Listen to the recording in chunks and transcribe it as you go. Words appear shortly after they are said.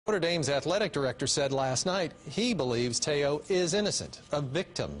Notre Dame's athletic director said last night he believes Te'o is innocent, a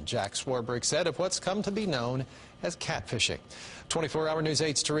victim, Jack Swarbrick said, of what's come to be known as catfishing. 24-Hour News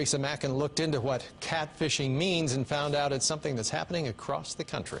 8's Teresa Mackin looked into what catfishing means and found out it's something that's happening across the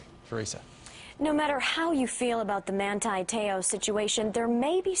country. Teresa. No matter how you feel about the Manti Te'o situation, there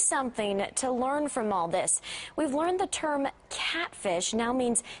may be something to learn from all this. We've learned the term catfish now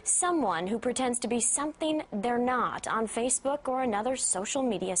means someone who pretends to be something they're not on Facebook or another social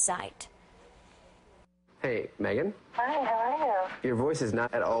media site. Hey, Megan. Hi, how are you? Your voice is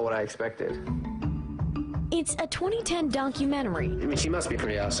not at all what I expected. It's a 2010 documentary. I mean, she must be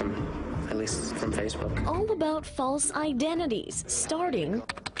pretty awesome, at least from Facebook. All about false identities, starting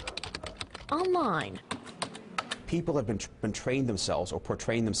online. People have been trained themselves or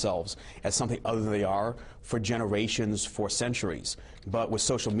portraying themselves as something other than they are for generations, for centuries. But with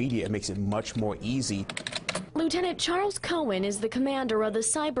social media, it makes it much more easy. Lieutenant Charles Cohen is the commander of the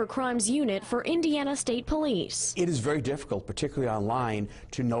Cyber Crimes Unit for Indiana State Police. It is very difficult, particularly online,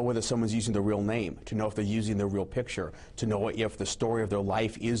 to know whether someone's using the real name, to know if they're using their real picture, to know if the story of their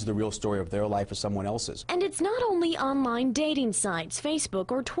life is the real story of their life or someone else's. And it's not only online dating sites, Facebook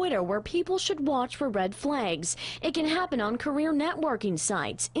or Twitter, where people should watch for red flags. It can happen on career networking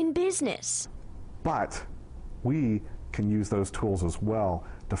sites, in business. But we can use those tools as well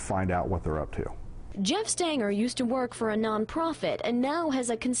to find out what they're up to. Jeff Stanger used to work for a nonprofit and now has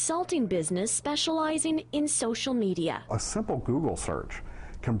a consulting business specializing in social media. A simple Google search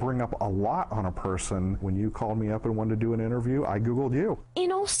can bring up a lot on a person. When you called me up and wanted to do an interview, I Googled you.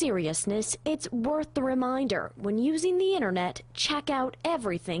 In all seriousness, it's worth the reminder. When using the internet, check out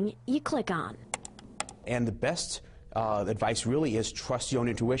everything you click on. And the best advice really is trust your own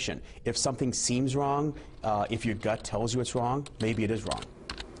intuition. If something seems wrong, if your gut tells you it's wrong, maybe it is wrong.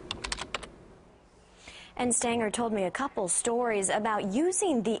 And Stanger told me a couple stories about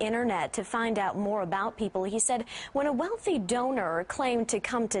using the internet to find out more about people. He said when a wealthy donor claimed to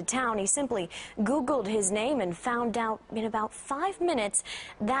come to town, he simply Googled his name and found out in about 5 minutes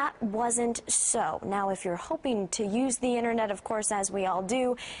that wasn't so. Now, if you're hoping to use the internet, of course, as we all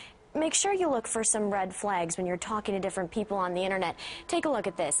do, make sure you look for some red flags when you're talking to different people on the internet. Take a look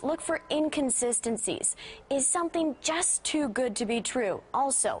at this. Look for inconsistencies. Is something just too good to be true?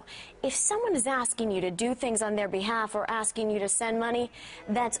 Also, if someone is asking you to do things on their behalf or asking you to send money,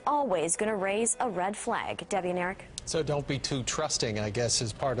 that's always going to raise a red flag. Debbie and Eric? So don't be too trusting, I guess,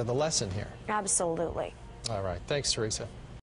 is part of the lesson here. Absolutely. All right. Thanks, Teresa.